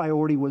Paul, the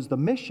priority was the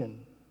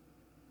mission.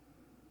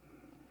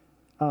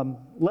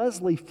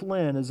 Leslie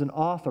Flynn is an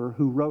author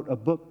who wrote a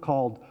book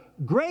called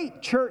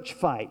Great Church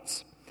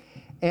Fights.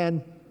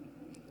 And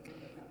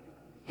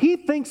he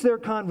thinks their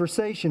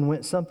conversation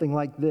went something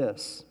like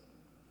this.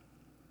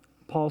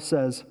 Paul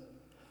says,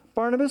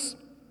 Barnabas,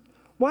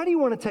 why do you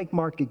want to take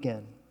Mark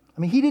again?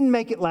 He didn't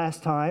make it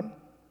last time.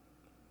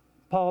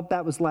 Paul,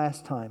 that was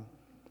last time.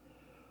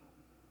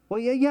 Well,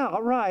 yeah,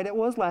 all right, it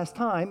was last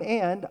time,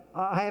 and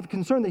I have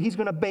concern that he's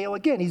going to bail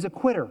again. He's a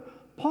quitter.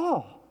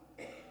 Paul,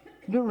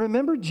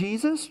 remember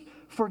Jesus?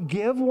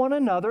 Forgive one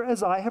another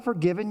as I have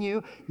forgiven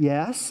you.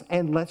 Yes,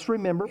 and let's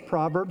remember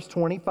Proverbs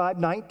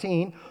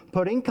 25:19.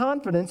 Putting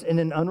confidence in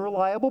an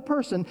unreliable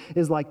person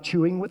is like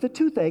chewing with a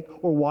toothache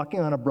or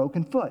walking on a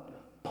broken foot.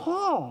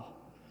 Paul,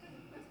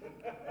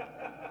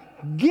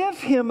 give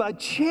him a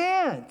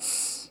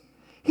chance.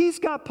 He's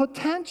got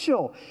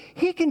potential.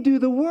 He can do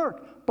the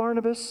work.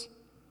 Barnabas,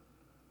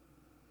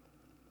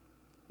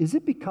 is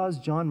it because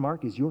John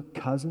Mark is your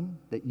cousin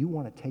that you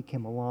want to take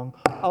him along?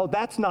 Oh,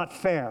 that's not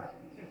fair.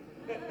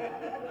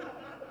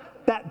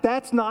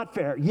 That's not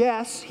fair.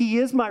 Yes, he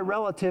is my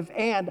relative,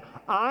 and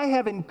I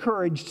have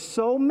encouraged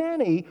so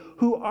many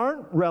who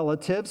aren't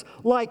relatives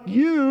like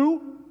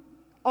you.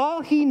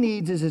 All he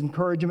needs is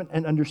encouragement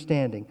and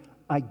understanding.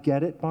 I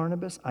get it,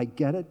 Barnabas, I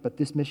get it, but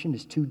this mission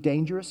is too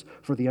dangerous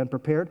for the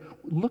unprepared.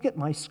 Look at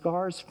my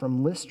scars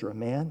from Lystra,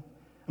 man.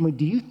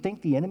 Do you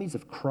think the enemies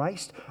of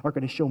Christ are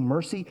going to show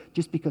mercy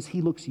just because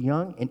he looks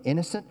young and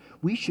innocent?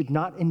 We should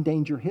not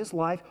endanger his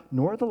life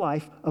nor the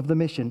life of the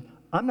mission.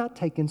 I'm not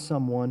taking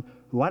someone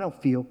who I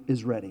don't feel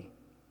is ready.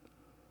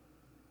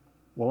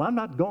 Well, I'm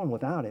not going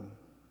without him.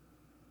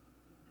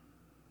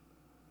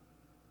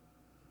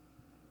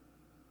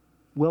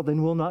 Well,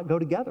 then we'll not go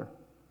together.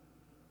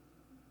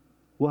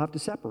 We'll have to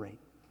separate.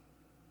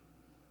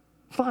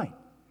 Fine.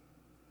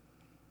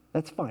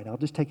 That's fine. I'll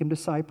just take him to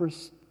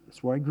Cyprus.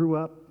 That's where I grew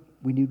up.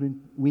 We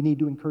need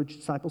to encourage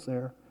disciples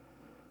there.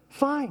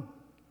 Fine.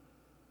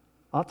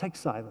 I'll take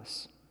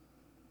Silas.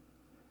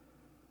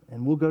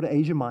 And we'll go to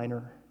Asia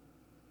Minor.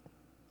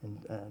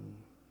 And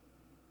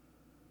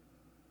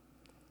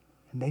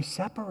they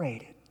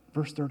separated.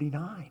 Verse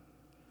 39.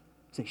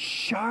 It's a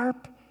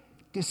sharp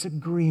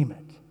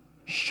disagreement.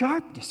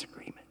 Sharp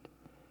disagreement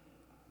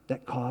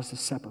that caused a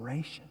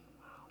separation.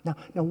 Now,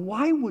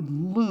 why would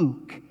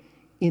Luke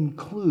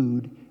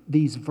include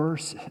these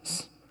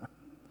verses?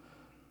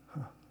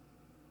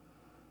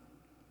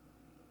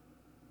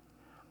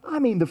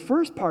 The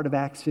first part of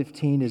Acts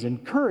 15 is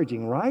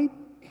encouraging, right?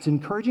 It's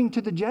encouraging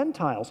to the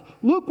Gentiles.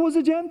 Luke was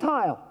a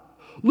Gentile.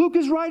 Luke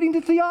is writing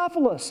to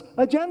Theophilus,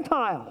 a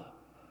Gentile.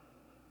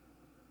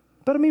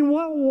 But I mean,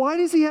 why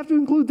does he have to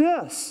include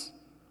this?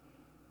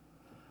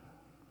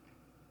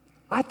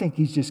 I think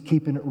he's just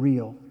keeping it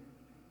real.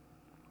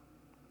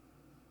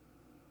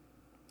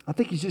 I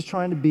think he's just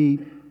trying to be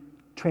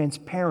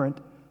transparent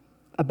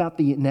about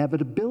the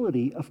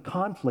inevitability of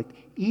conflict,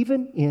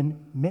 even in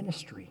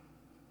ministry.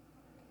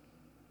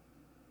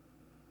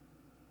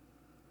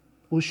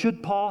 Well,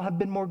 should Paul have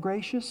been more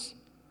gracious?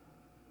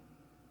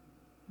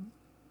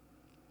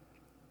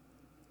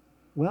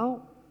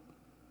 Well,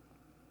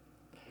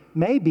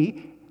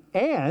 maybe.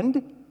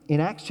 And in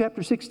Acts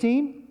chapter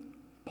 16,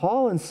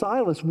 Paul and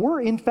Silas were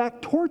in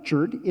fact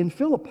tortured in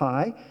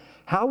Philippi.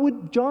 How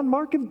would John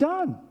Mark have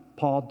done?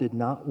 Paul did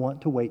not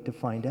want to wait to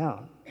find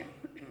out.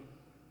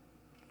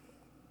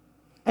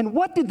 And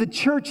what did the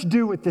church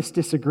do with this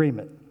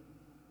disagreement?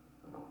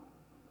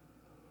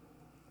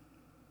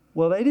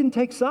 Well, they didn't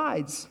take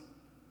sides.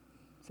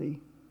 See?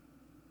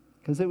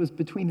 Because it was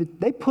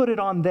they put it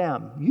on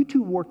them. You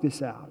two work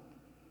this out.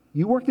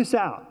 You work this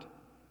out.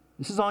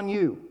 This is on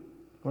you.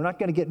 We're not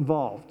going to get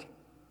involved.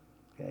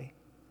 Okay?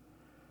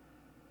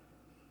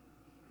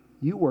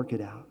 You work it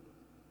out.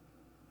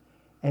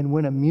 And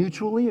when a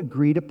mutually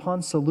agreed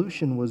upon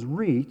solution was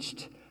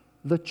reached,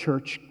 the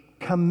church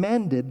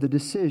commended the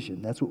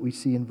decision. That's what we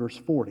see in verse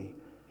 40.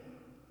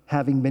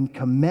 Having been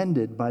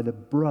commended by the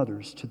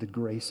brothers to the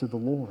grace of the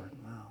Lord.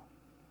 Wow.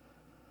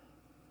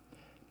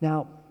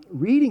 Now,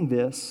 reading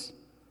this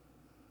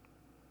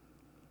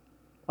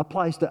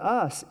applies to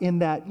us in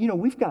that,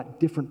 we've got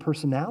different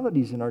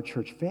personalities in our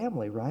church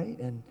family, right?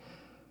 And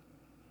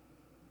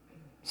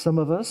some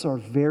of us are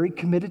very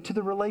committed to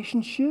the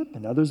relationship,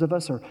 and others of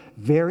us are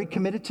very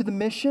committed to the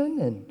mission,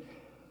 and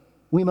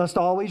we must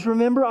always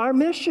remember our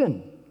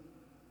mission.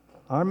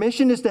 Our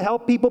mission is to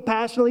help people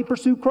passionately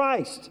pursue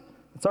Christ.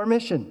 That's our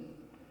mission.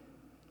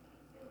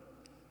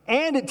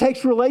 And it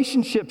takes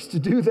relationships to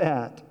do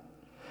that.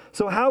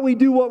 So how we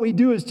do what we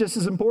do is just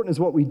as important as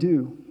what we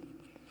do.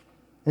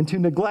 And to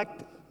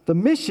neglect the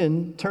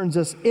mission turns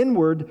us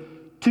inward.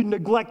 To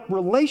neglect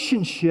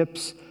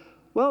relationships,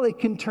 well, it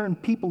can turn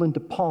people into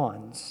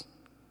pawns.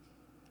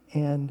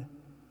 And,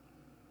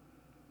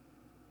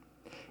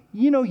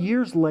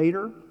 years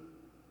later,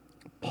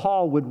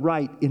 Paul would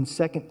write in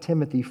 2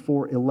 Timothy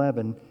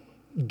 4:11,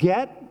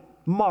 "Get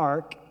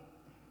Mark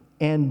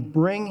and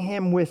bring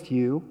him with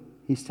you."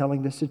 He's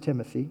telling this to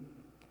Timothy.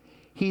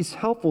 "He's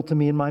helpful to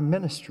me in my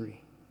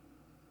ministry."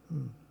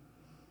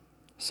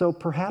 So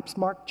perhaps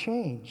Mark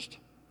changed.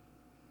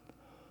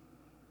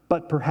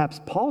 But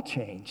perhaps Paul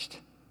changed.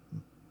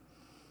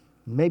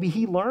 Maybe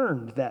he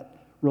learned that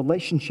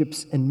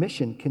relationships and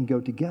mission can go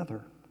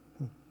together.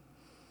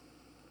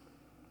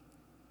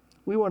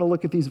 We want to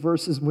look at these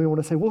verses and we want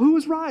to say, well, who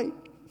was right?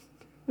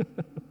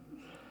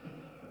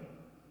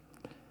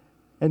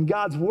 And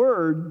God's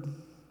Word,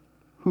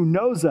 who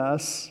knows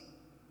us,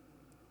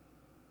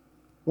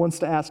 wants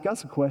to ask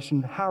us a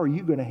question: how are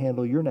you going to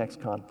handle your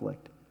next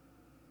conflict?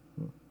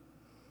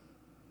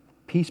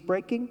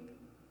 Peace-breaking?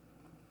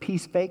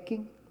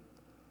 Peace-faking?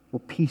 Or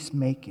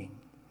peacemaking?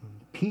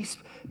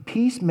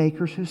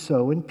 Peacemakers who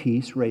sow in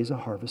peace raise a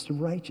harvest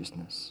of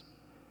righteousness.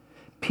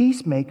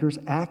 Peacemakers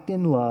act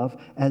in love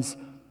as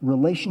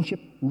relationship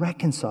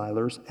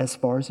reconcilers as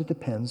far as it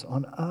depends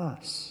on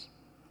us.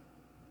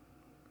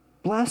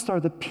 Blessed are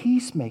the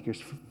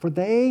peacemakers, for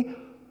they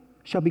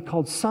shall be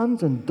called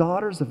sons and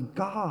daughters of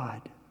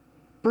God.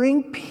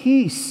 Bring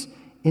peace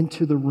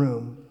into the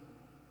room.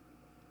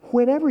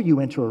 Whenever you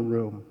enter a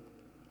room,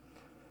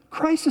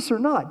 crisis or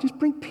not, just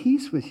bring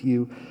peace with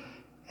you.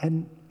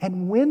 And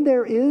when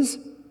there is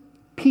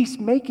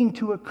peacemaking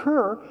to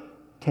occur,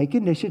 take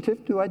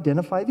initiative to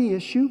identify the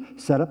issue,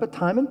 set up a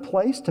time and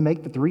place to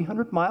make the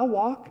 300-mile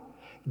walk,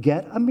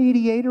 get a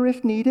mediator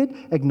if needed,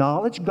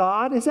 acknowledge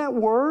God is at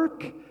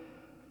work,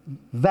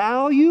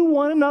 value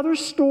one another's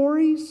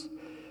stories,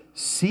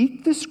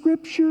 seek the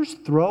scriptures,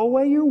 throw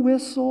away your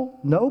whistle,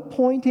 no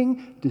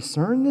pointing,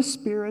 discern the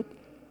Spirit,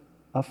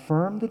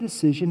 affirm the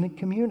decision, and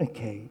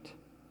communicate.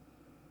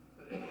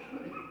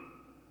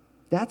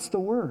 That's the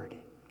word.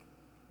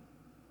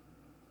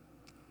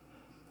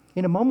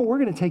 In a moment, we're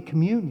going to take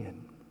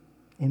communion.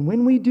 And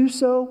when we do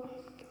so,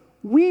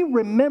 we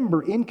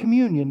remember in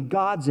communion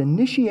God's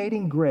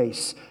initiating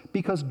grace,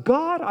 because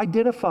God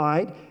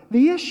identified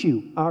the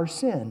issue, our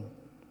sin.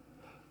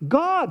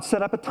 God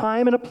set up a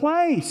time and a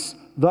place,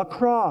 the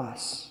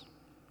cross.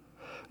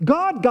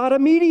 God got a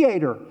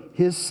mediator,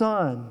 His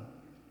Son.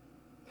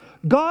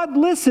 God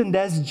listened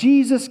as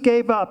Jesus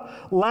gave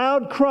up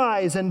loud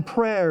cries and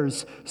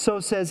prayers, so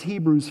says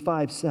Hebrews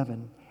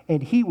 5:7.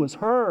 And He was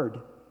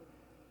heard.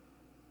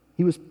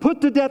 He was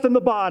put to death in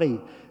the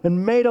body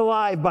and made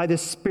alive by the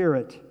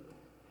Spirit.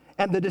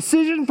 And the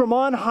decision from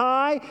on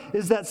high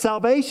is that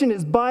salvation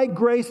is by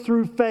grace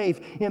through faith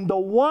in the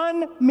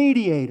one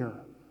mediator,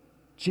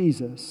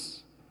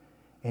 Jesus.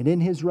 And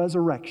in His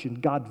resurrection,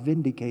 God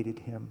vindicated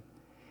Him.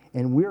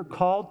 And we're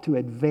called to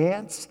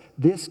advance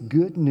this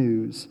good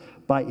news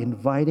by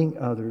inviting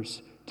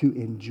others to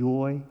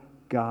enjoy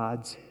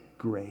God's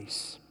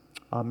grace.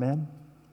 Amen.